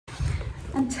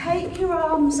And take your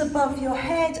arms above your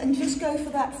head and just go for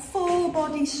that full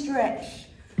body stretch.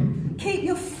 Keep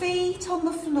your feet on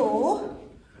the floor.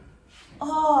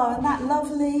 Oh, and that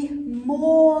lovely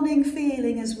morning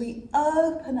feeling as we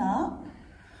open up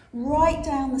right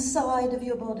down the side of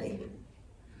your body.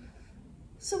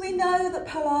 So we know that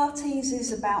Pilates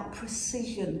is about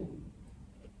precision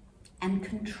and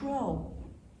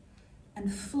control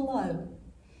and flow.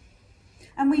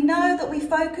 And we know that we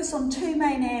focus on two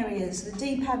main areas, the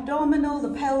deep abdominal,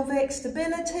 the pelvic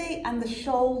stability, and the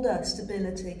shoulder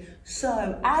stability.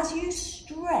 So as you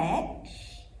stretch,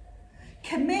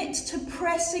 commit to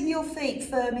pressing your feet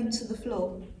firm into the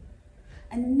floor.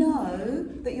 And know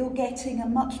that you're getting a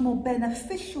much more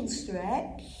beneficial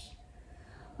stretch,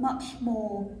 much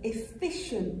more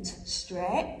efficient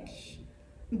stretch,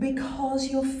 because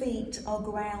your feet are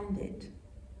grounded.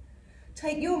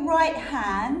 Take your right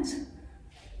hand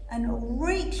and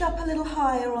reach up a little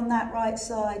higher on that right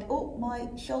side. Oh, my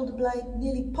shoulder blade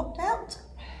nearly popped out.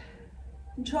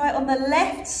 And try it on the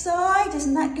left side.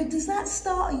 Isn't that good? Does that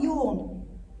start a yawn?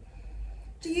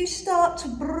 Do you start to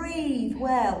breathe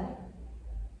well?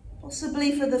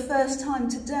 Possibly for the first time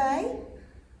today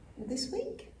or this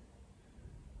week.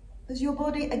 As your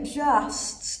body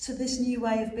adjusts to this new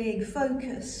way of being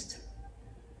focused.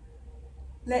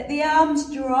 Let the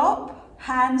arms drop.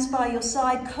 Hands by your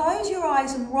side, close your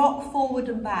eyes and rock forward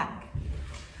and back.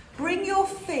 Bring your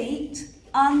feet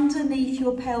underneath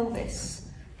your pelvis.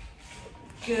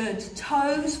 Good,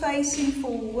 toes facing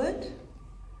forward.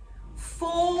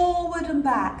 Forward and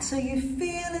back, so you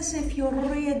feel as if you're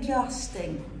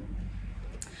readjusting.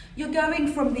 You're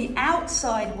going from the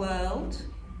outside world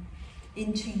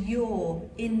into your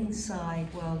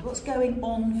inside world. What's going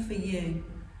on for you?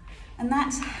 And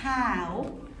that's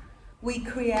how we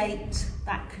create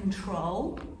that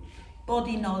control,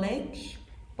 body knowledge,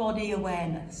 body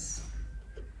awareness.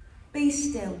 Be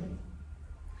still.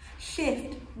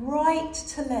 Shift right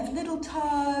to left, little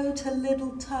toe to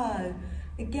little toe.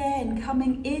 Again,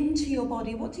 coming into your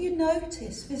body. What do you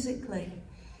notice physically?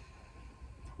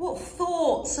 What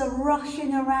thoughts are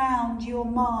rushing around your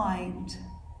mind?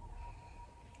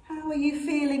 How are you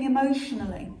feeling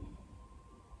emotionally?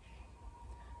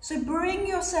 So bring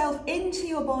yourself into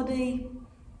your body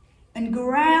and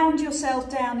ground yourself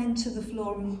down into the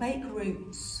floor and make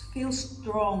roots. Feel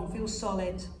strong, feel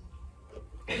solid.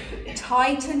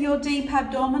 Tighten your deep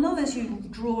abdominal as you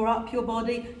draw up your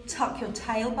body. Tuck your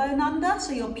tailbone under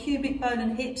so your pubic bone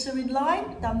and hips are in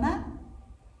line. Done that?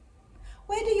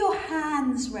 Where do your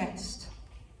hands rest?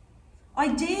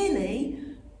 Ideally,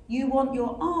 you want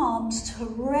your arms to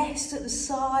rest at the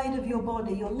side of your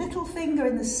body. Your little finger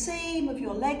in the seam of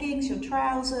your leggings, your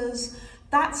trousers,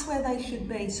 that's where they should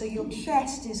be. So your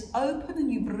chest is open and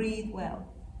you breathe well.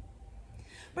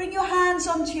 Bring your hands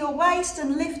onto your waist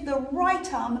and lift the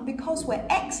right arm. And because we're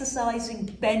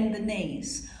exercising, bend the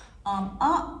knees. Arm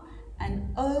up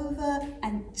and over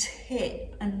and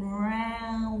tip and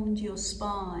round your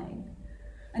spine.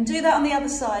 And do that on the other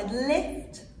side.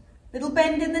 Lift. Little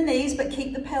bend in the knees, but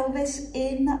keep the pelvis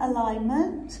in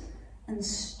alignment and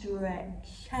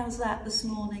stretch. How's that this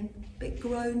morning? Bit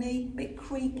groany, bit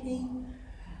creaky.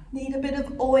 Need a bit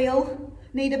of oil,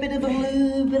 need a bit of a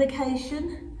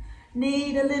lubrication,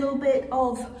 need a little bit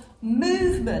of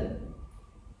movement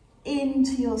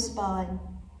into your spine.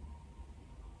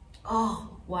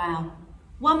 Oh, wow.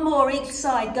 One more each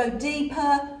side. Go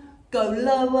deeper, go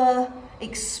lower.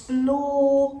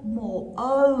 Explore more,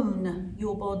 own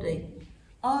your body,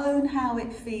 own how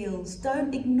it feels.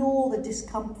 Don't ignore the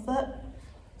discomfort,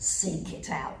 seek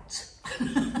it out.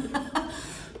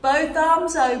 Both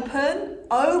arms open,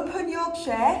 open your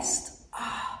chest.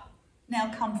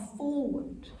 Now come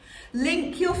forward.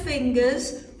 Link your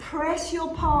fingers, press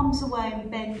your palms away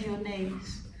and bend your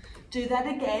knees. Do that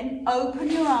again, open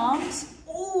your arms.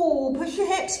 Oh, push your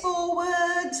hips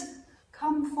forward,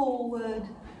 come forward.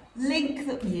 Link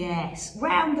the, yes,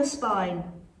 round the spine.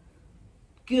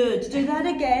 Good, do that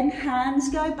again. Hands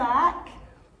go back,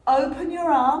 open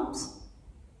your arms,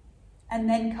 and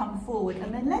then come forward.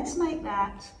 And then let's make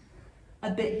that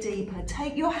a bit deeper.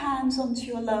 Take your hands onto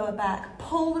your lower back,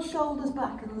 pull the shoulders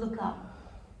back and look up.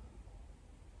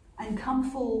 And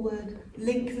come forward,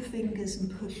 link the fingers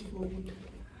and push forward.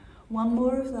 One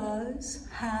more of those.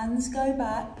 Hands go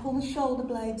back, pull the shoulder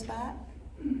blades back.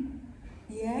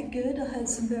 Yeah, good. I heard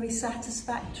some very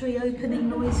satisfactory opening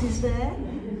noises there.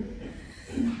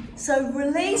 So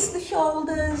release the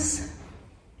shoulders,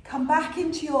 come back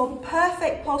into your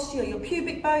perfect posture, your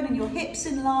pubic bone and your hips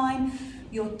in line,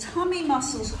 your tummy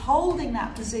muscles holding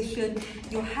that position,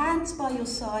 your hands by your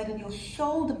side and your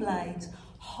shoulder blades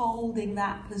holding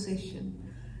that position.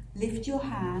 Lift your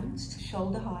hands to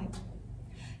shoulder height.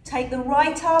 Take the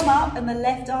right arm up and the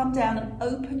left arm down and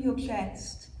open your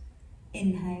chest.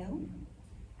 Inhale.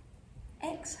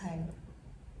 Exhale.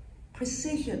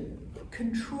 Precision,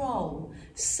 control,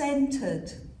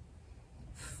 centered,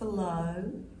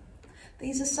 flow.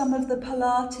 These are some of the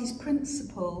Pilates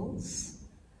principles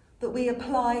that we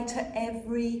apply to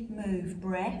every move.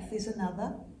 Breath is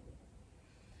another.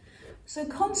 So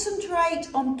concentrate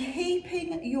on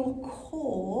keeping your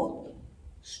core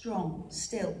strong,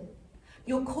 still.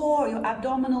 Your core, your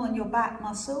abdominal and your back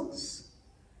muscles.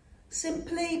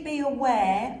 Simply be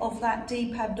aware of that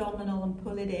deep abdominal and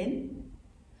pull it in.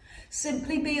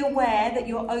 Simply be aware that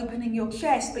you're opening your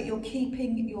chest, but you're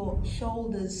keeping your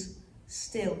shoulders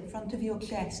still, front of your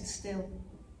chest still.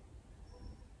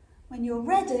 When you're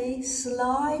ready,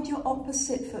 slide your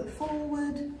opposite foot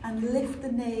forward and lift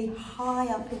the knee high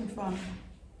up in front.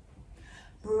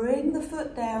 Bring the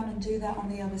foot down and do that on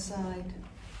the other side.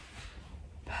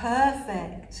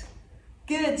 Perfect.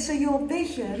 Good, so your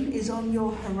vision is on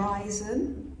your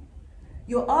horizon.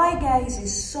 Your eye gaze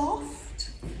is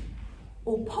soft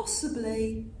or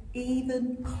possibly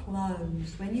even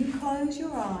closed. When you close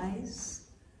your eyes,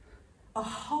 a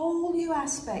whole new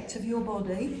aspect of your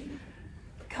body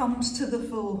comes to the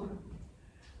fore.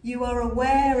 You are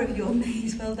aware of your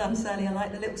knees. Well done, Sally, I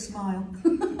like the little smile.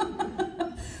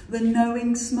 The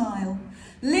knowing smile.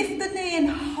 Lift the knee and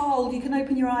hold. You can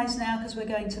open your eyes now because we're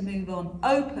going to move on.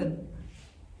 Open.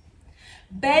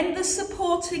 Bend the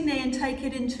supporting knee and take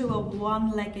it into a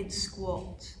one-legged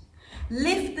squat.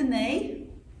 Lift the knee,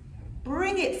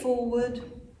 bring it forward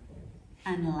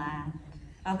and land.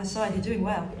 Other side, you're doing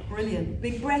well. Brilliant.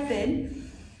 Big breath in.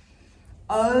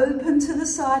 Open to the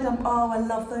side. Oh, I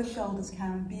love those shoulders,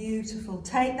 Karen. Beautiful.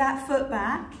 Take that foot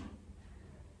back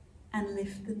and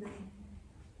lift the knee.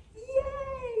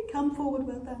 Yay! Come forward,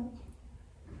 well done.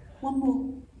 One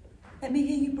more. Let me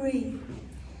hear you breathe.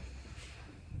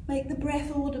 Make the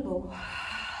breath audible.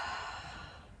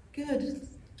 Good.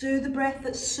 Do the breath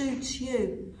that suits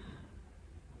you.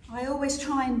 I always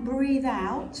try and breathe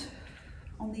out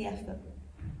on the effort.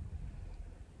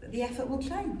 But the effort will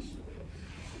change.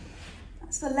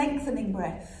 That's the lengthening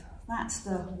breath. That's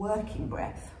the working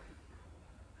breath.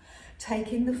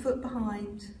 Taking the foot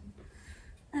behind.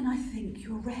 And I think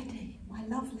you're ready. My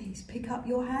lovelies, pick up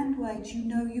your hand weights. You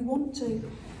know you want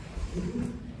to.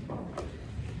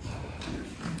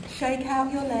 Shake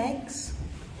out your legs.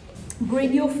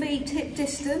 Bring your feet hip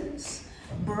distance.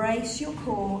 Brace your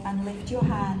core and lift your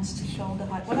hands to shoulder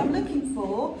height. What I'm looking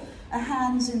for are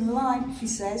hands in line, she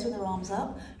says with her arms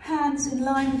up. Hands in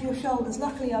line with your shoulders.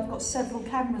 Luckily I've got several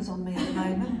cameras on me at the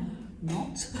moment.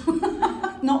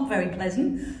 Not. Not very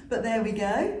pleasant, but there we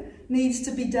go. Needs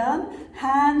to be done.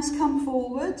 Hands come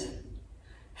forward.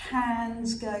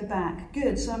 Hands go back.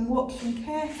 Good, so I'm watching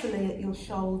carefully at your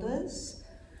shoulders.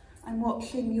 I'm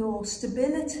watching your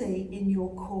stability in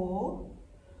your core.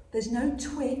 There's no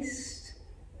twist.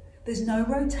 There's no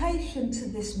rotation to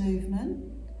this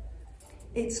movement.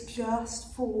 It's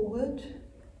just forward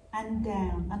and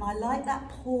down. And I like that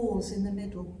pause in the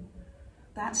middle.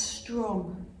 That's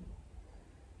strong.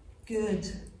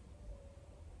 Good.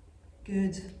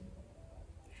 Good.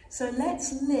 So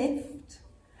let's lift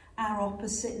our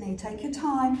opposite knee. Take your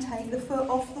time. Take the foot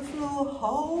off the floor.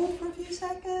 Hold for a few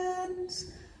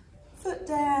seconds. Foot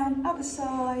down, other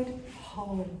side,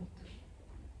 hold.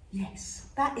 Yes,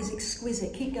 that is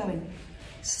exquisite. Keep going.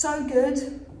 So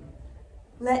good.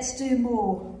 Let's do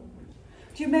more.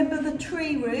 Do you remember the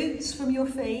tree roots from your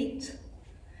feet?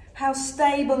 How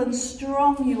stable and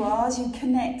strong you are as you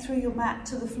connect through your mat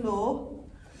to the floor.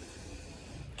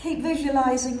 Keep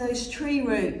visualizing those tree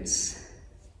roots.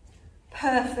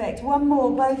 Perfect. One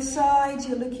more, both sides.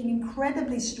 You're looking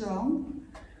incredibly strong,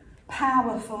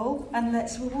 powerful, and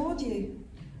let's reward you.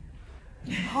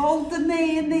 Hold the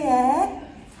knee in the air.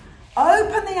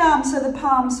 Open the arms so the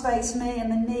palms face me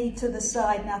and the knee to the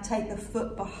side. Now take the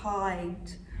foot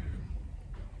behind.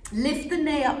 Lift the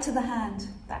knee up to the hand.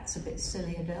 That's a bit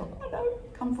silly, Adele. Oh no,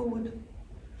 come forward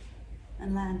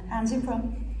and land. Hands in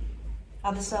front.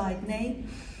 Other side, knee.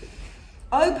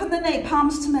 Open the knee,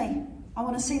 palms to me. I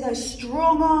want to see those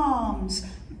strong arms.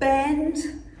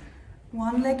 Bend.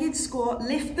 One-legged squat.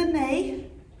 Lift the knee.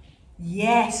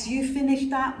 Yes, you finished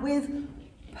that with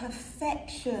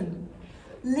perfection.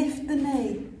 Lift the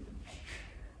knee.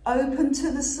 Open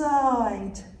to the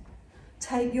side.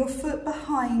 Take your foot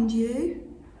behind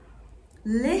you.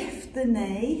 Lift the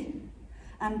knee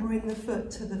and bring the foot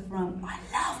to the front. I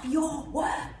love your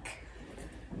work.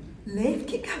 Lift,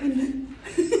 keep going.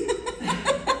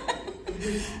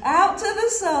 Out to the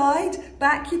side,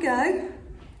 back you go.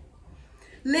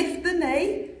 Lift the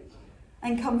knee,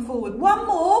 and come forward. One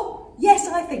more. Yes,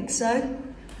 I think so.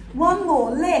 One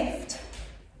more. Lift.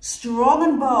 Strong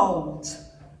and bold.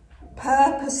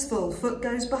 Purposeful. Foot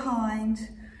goes behind.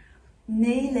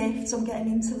 Knee lifts. I'm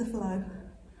getting into the flow.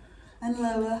 And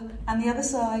lower. And the other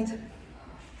side.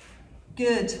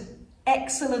 Good.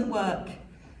 Excellent work.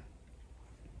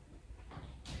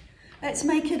 Let's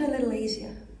make it a little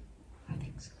easier. I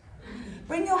think so.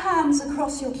 Bring your hands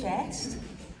across your chest.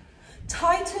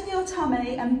 Tighten your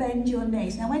tummy and bend your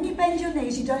knees. Now when you bend your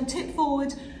knees, you don't tip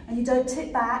forward and you don't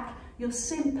tip back. You're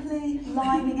simply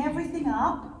lining everything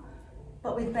up,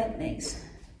 but with bent knees.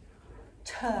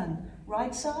 Turn.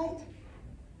 Right side,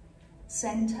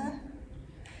 centre,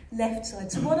 left side.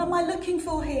 So what am I looking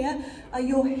for here? Are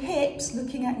your hips,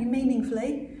 looking at you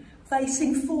meaningfully,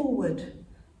 facing forward.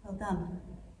 Well done.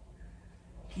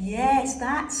 Yes,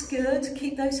 that's good.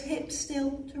 Keep those hips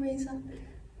still, Teresa.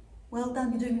 Well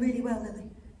done, you're doing really well, Lily.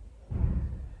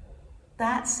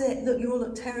 That's it. Look, you all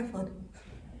look terrified.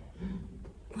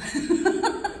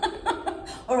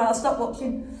 All right, I'll stop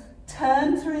watching.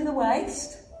 Turn through the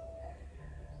waist.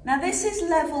 Now this is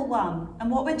level 1,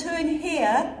 and what we're doing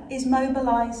here is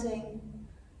mobilising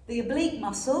the oblique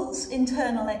muscles,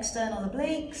 internal, external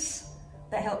obliques,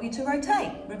 that help you to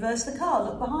rotate. Reverse the car,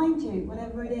 look behind you,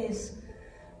 whatever it is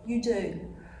you do.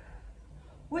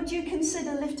 Would you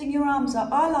consider lifting your arms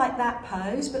up? I like that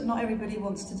pose, but not everybody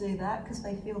wants to do that because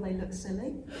they feel they look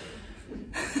silly.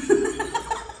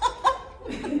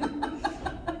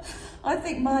 I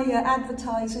think my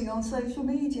advertising on social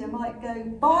media might go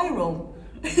viral.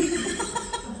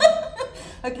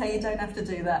 Okay, you don't have to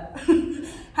do that.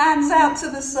 Hands out to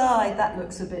the side, that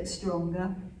looks a bit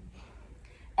stronger.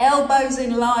 Elbows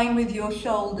in line with your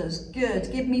shoulders,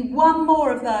 good. Give me one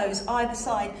more of those, either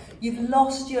side. You've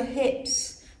lost your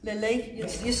hips, Lily,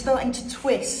 you're starting to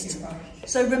twist.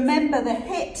 So remember, the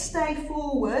hips stay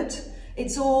forward,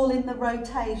 it's all in the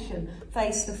rotation.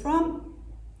 Face the front,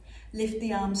 lift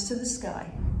the arms to the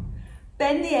sky.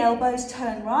 Bend the elbows,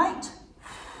 turn right.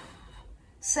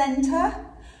 Centre,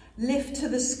 lift to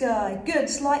the sky. Good,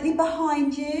 slightly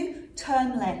behind you,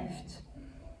 turn left.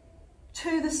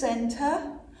 To the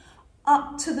centre,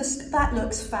 up to the, that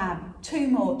looks fab. 2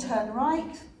 more, turn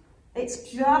right.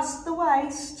 It's just the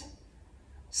waist.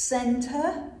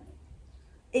 Centre,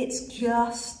 it's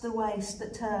just the waist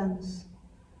that turns.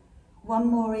 1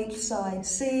 more each side.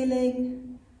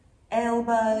 Ceiling,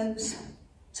 elbows,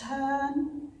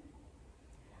 turn.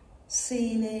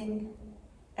 Ceiling,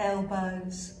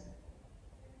 elbows,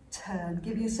 turn.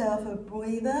 Give yourself a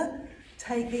breather.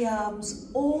 Take the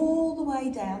arms all the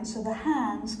way down so the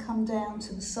hands come down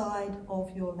to the side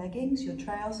of your leggings, your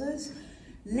trousers.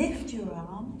 Lift your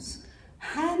arms,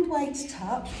 hand weights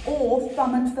touch or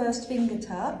thumb and first finger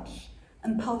touch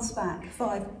and pulse back.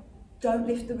 5. Don't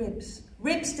lift the ribs.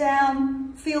 Ribs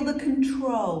down, feel the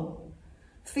control.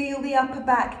 Feel the upper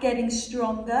back getting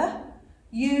stronger.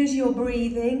 Use your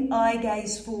breathing, eye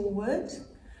gaze forward.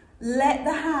 Let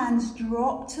the hands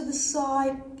drop to the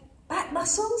side. Back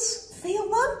muscles, feel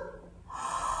them.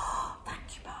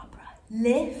 Thank you, Barbara.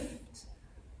 Lift.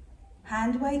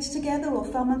 Hand weights together or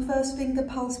thumb and first finger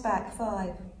pulse back.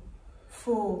 5,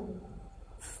 4,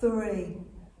 3,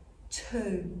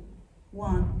 2,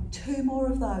 1. 2 more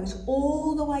of those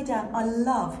all the way down. I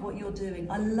love what you're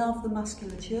doing. I love the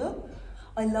musculature.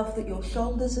 I love that your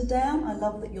shoulders are down. I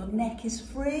love that your neck is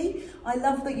free. I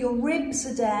love that your ribs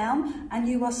are down and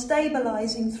you are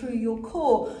stabilising through your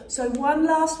core. So one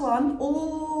last one,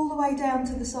 all the way down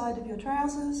to the side of your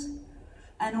trousers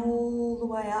and all the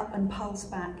way up and pulse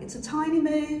back. It's a tiny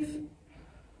move,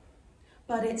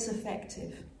 but it's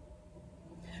effective.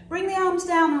 Bring the arms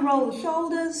down and roll the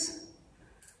shoulders.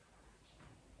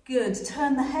 Good,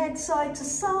 turn the head side to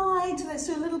side. Let's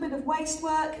do a little bit of waist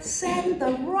work. Send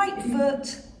the right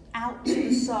foot out to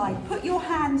the side. Put your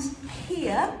hands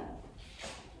here,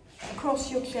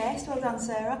 across your chest, well done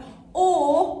Sarah,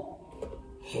 or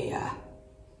here.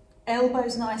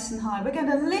 Elbows nice and high. We're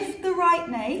going to lift the right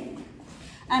knee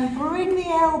and bring the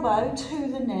elbow to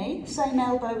the knee, same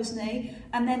elbow as knee,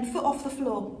 and then foot off the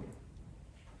floor.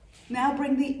 Now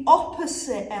bring the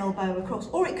opposite elbow across,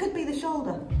 or it could be the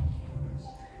shoulder.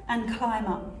 And climb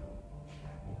up.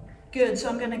 Good, so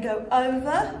I'm going to go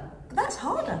over, that's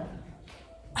harder.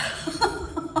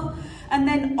 And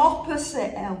then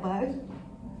opposite elbow.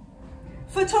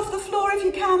 Foot off the floor if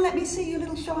you can, let me see your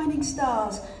little shining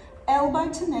stars. Elbow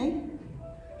to knee,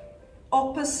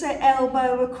 opposite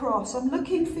elbow across. I'm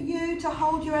looking for you to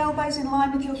hold your elbows in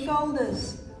line with your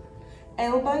shoulders.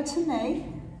 Elbow to knee,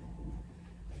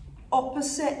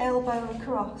 opposite elbow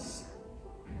across.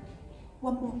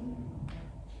 1 more.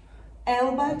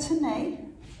 Elbow to knee,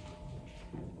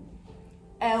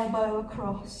 elbow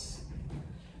across.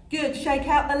 Good, shake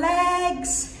out the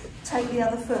legs. Take the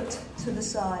other foot to the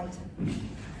side.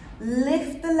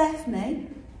 Lift the left knee,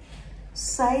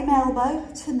 same elbow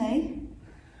to knee.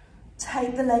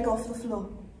 Take the leg off the floor.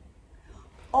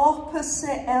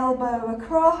 Opposite elbow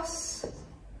across,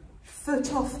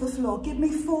 foot off the floor. Give me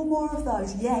 4 more of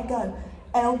those. Yeah, go.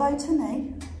 Elbow to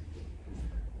knee,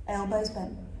 elbows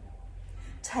bent.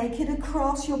 Take it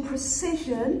across, your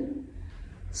precision,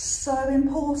 so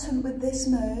important with this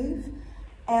move.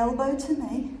 Elbow to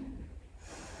knee,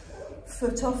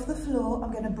 foot off the floor.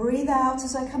 I'm going to breathe out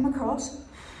as I come across.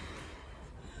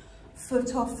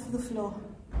 Foot off the floor.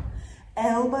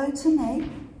 Elbow to knee,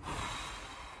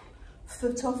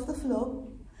 foot off the floor.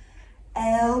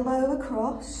 Elbow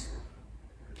across,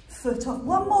 foot off.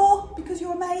 1 more because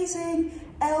you're amazing.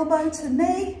 Elbow to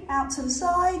knee, out to the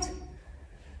side.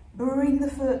 Bring the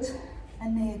foot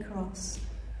and knee across.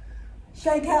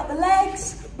 Shake out the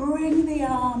legs, bring the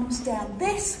arms down.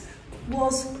 This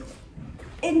was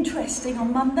interesting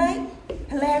on Monday,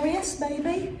 hilarious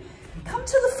maybe. Come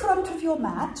to the front of your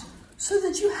mat so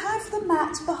that you have the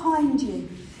mat behind you.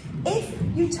 If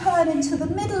you turn into the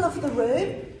middle of the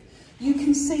room, you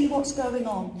can see what's going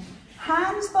on.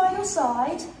 Hands by your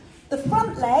side, the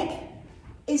front leg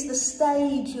is the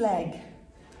stage leg.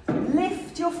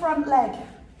 Lift your front leg.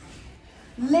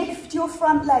 Lift your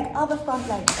front leg, other front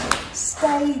leg,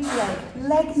 stage leg,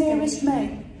 leg nearest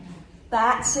me.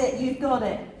 That's it, you've got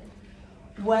it.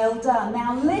 Well done.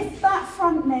 Now lift that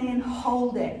front knee and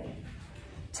hold it.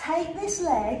 Take this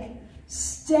leg,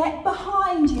 step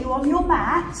behind you on your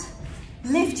mat,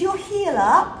 lift your heel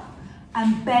up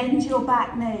and bend your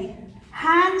back knee.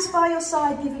 Hands by your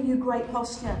side giving you great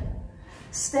posture.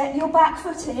 Step your back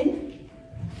foot in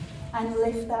and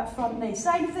lift that front knee.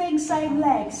 Same thing, same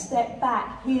leg. Step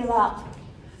back, heel up.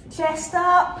 Chest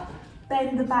up,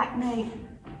 bend the back knee.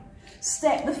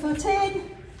 Step the foot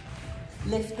in,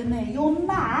 lift the knee. Your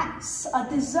mats are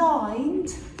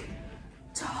designed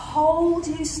to hold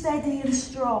you steady and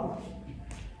strong.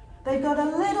 They've got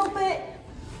a little bit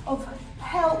of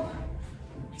help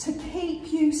to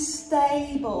keep you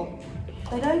stable.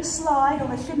 They don't slide,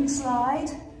 or they shouldn't slide.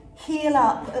 Heel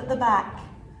up at the back.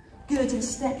 Good, and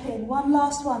step in. 1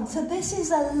 last one. So this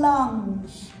is a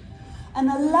lunge. And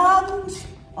a lunge,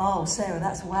 oh Sarah,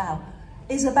 that's wow,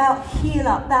 is about heel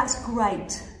up. That's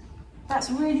great. That's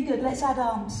really good. Let's add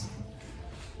arms.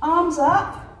 Arms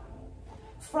up,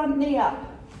 front knee up.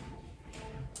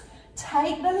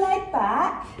 Take the leg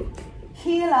back,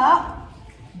 heel up,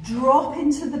 drop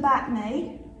into the back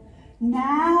knee.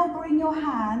 Now bring your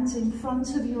hands in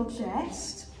front of your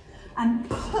chest and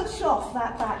push off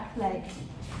that back leg.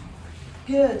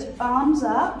 Good, arms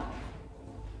up.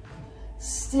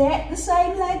 Step the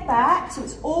same leg back, so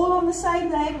it's all on the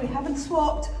same leg, we haven't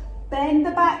swapped. Bend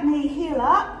the back knee, heel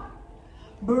up.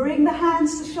 Bring the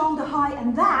hands to shoulder height,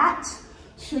 and that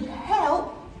should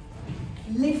help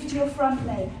lift your front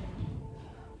leg.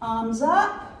 Arms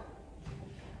up,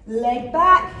 leg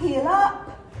back, heel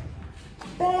up.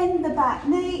 Bend the back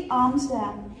knee, arms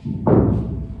down.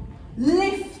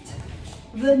 Lift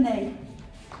the knee.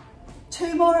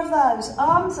 2 more of those.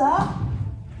 Arms up,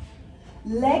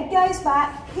 leg goes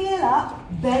back, heel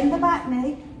up, bend the back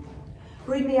knee,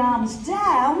 bring the arms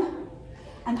down,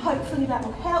 and hopefully that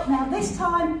will help. Now this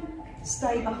time,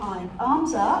 stay behind.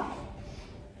 Arms up,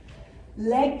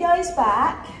 leg goes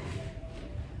back,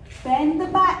 bend the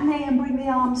back knee and bring the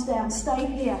arms down. Stay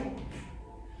here.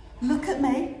 Look at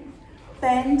me.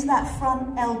 Bend that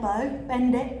front elbow.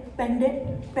 Bend it, bend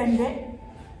it, bend it.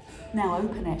 Now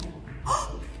open it.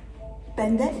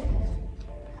 Bend it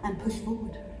and push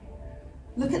forward.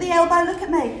 Look at the elbow, look at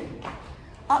me.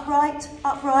 Upright,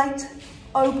 upright,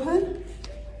 open.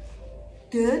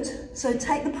 Good. So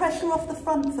take the pressure off the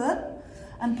front foot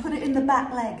and put it in the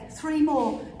back leg. 3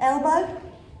 more. Elbow,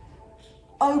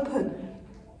 open,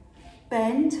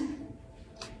 bend,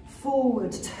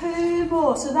 forward. 2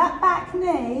 more. So that back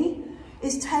knee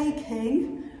is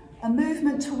taking a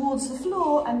movement towards the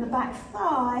floor and the back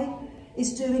thigh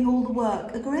is doing all the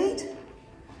work. Agreed?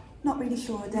 Not really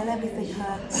sure, Adele, everything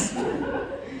hurts.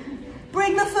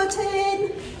 Bring the foot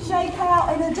in, shake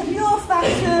out in a demure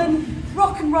fashion,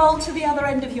 rock and roll to the other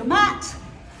end of your mat,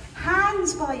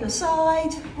 hands by your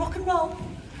side, rock and roll,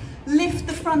 lift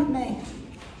the front knee.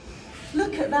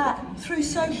 Look at that, through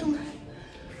science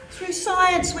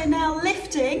we're now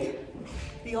lifting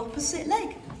the opposite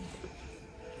leg.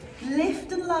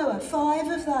 Lift and lower, 5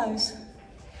 of those.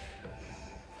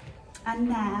 And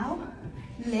now,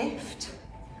 lift.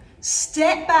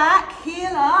 Step back,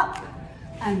 heel up,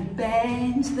 and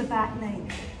bend the back knee.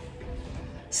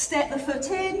 Step the foot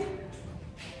in,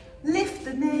 lift the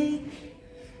the knee,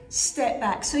 step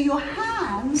back. So your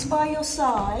hands by your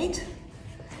side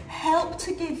help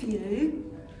to give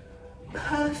you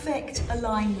perfect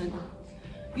alignment.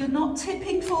 You're not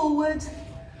tipping forward,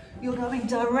 you're going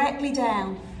directly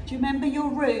down. Do you remember your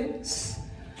roots?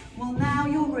 Well, now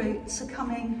your roots are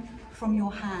coming from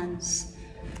your hands.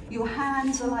 Your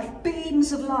hands are like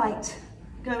beams of light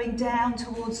going down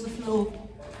towards the floor.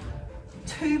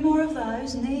 2 more of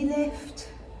those. Knee lift,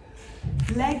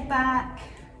 leg back,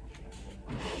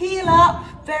 heel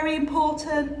up, very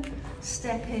important.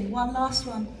 Step in. One last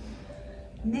one.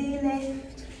 Knee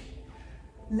lift,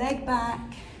 leg back.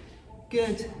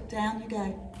 Good. Down you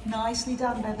go. Nicely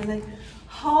done, Beverly.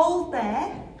 Hold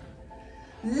there.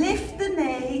 Lift the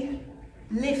knee,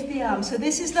 lift the arm. So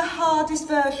this is the hardest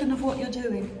version of what you're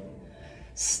doing.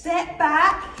 Step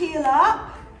back, heel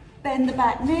up, bend the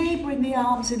back knee, bring the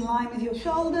arms in line with your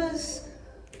shoulders,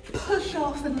 push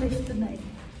off and lift the knee.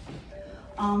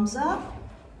 Arms up,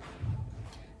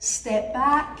 step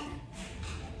back,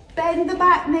 bend the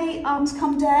back knee, arms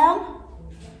come down,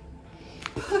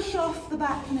 push off the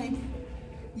back knee.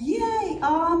 Yay,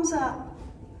 arms up.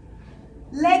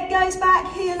 Leg goes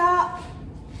back, heel up,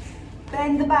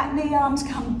 bend the back knee, arms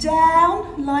come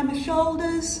down, line with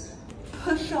shoulders,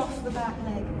 push off the back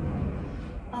leg.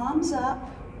 Arms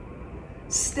up,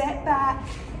 step back,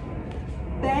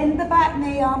 bend the back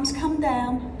knee, arms come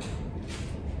down,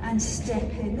 and step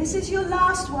in. This is your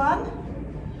last one.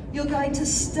 You're going to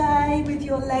stay with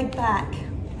your leg back.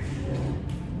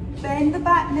 Bend the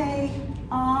back knee,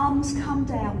 arms come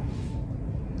down.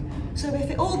 So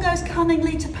if it all goes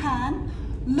cunningly to pan,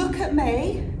 look at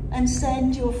me and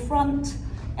send your front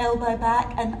elbow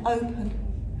back and open.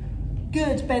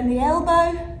 Good, bend the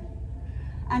elbow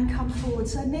and come forward.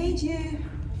 So I need you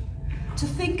to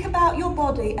think about your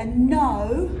body and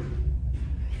know,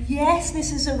 yes,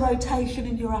 this is a rotation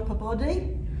in your upper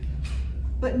body,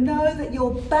 but know that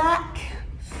your back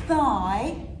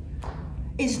thigh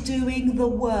is doing the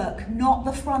work, not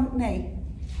the front knee.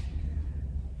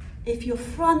 If your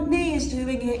front knee is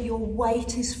doing it, your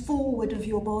weight is forward of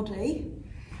your body,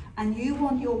 and you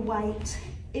want your weight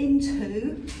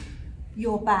into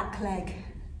your back leg.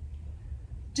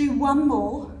 Do one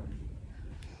more,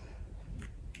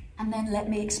 and then let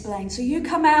me explain. So you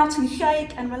come out and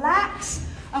shake and relax,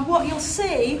 and what you'll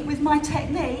see with my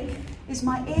technique is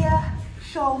my ear,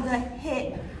 shoulder,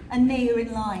 hip, and knee are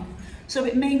in line. So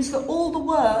it means that all the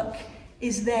work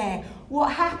is there.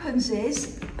 What happens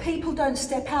is people don't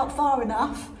step out far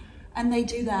enough and they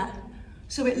do that.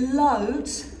 So it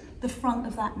loads the front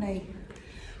of that knee.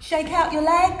 Shake out your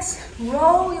legs,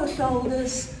 roll your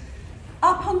shoulders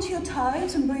up onto your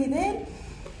toes and breathe in.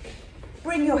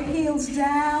 Bring your heels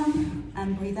down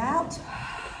and breathe out.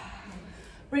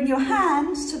 Bring your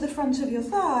hands to the front of your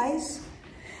thighs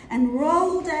and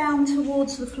roll down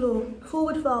towards the floor,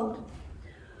 forward fold.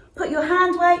 Put your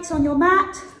hand weights on your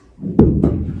mat.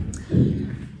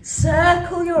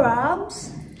 Circle your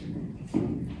arms,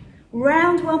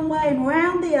 round one way and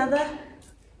round the other.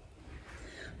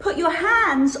 Put your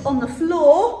hands on the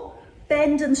floor,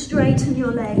 bend and straighten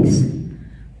your legs.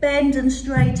 Bend and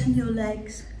straighten your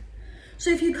legs.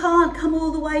 So if you can't come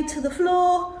all the way to the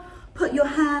floor, put your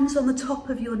hands on the top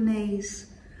of your knees.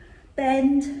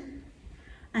 Bend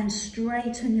and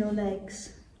straighten your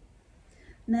legs.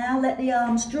 Now let the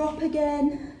arms drop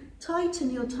again, tighten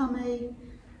your tummy.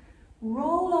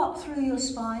 Roll up through your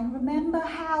spine. Remember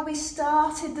how we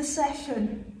started the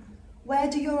session. Where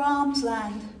do your arms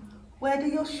land? Where do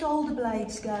your shoulder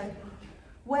blades go?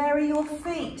 Where are your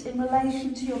feet in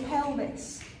relation to your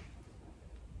pelvis?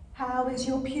 How is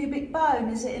your pubic bone?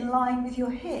 Is it in line with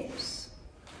your hips?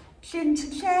 Chin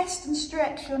to chest and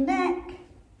stretch your neck.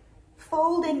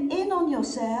 Folding in on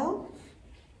yourself.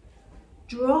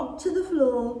 Drop to the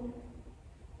floor.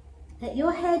 Let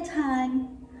your head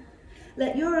hang.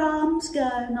 Let your arms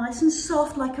go nice and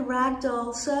soft like a rag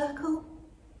doll. Circle.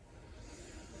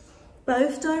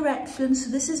 Both directions.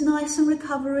 So this is nice and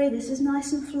recovery. This is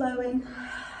nice and flowing.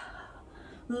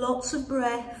 Lots of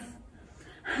breath.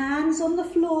 Hands on the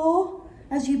floor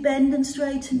as you bend and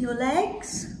straighten your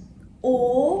legs.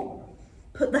 Or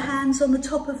put the hands on the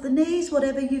top of the knees,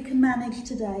 whatever you can manage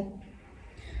today.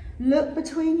 Look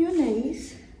between your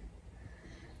knees.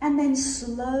 And then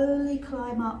slowly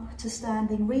climb up to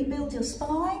standing. Rebuild your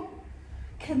spine.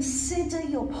 Consider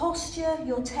your posture,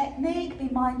 your technique. Be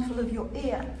mindful of your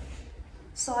ear,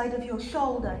 side of your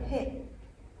shoulder, hip,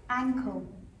 ankle.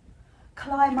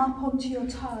 Climb up onto your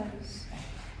toes.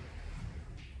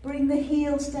 Bring the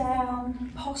heels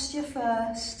down, posture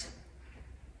first,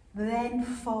 then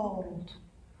fold.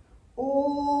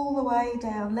 All the way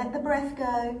down. Let the breath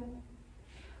go.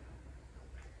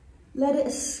 Let it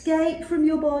escape from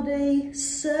your body.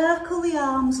 Circle the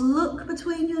arms, look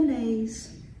between your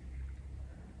knees.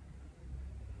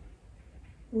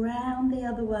 Round the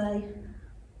other way.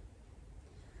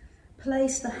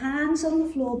 Place the hands on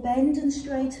the floor, bend and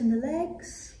straighten the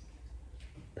legs.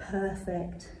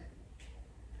 Perfect.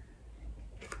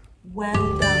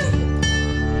 Well done.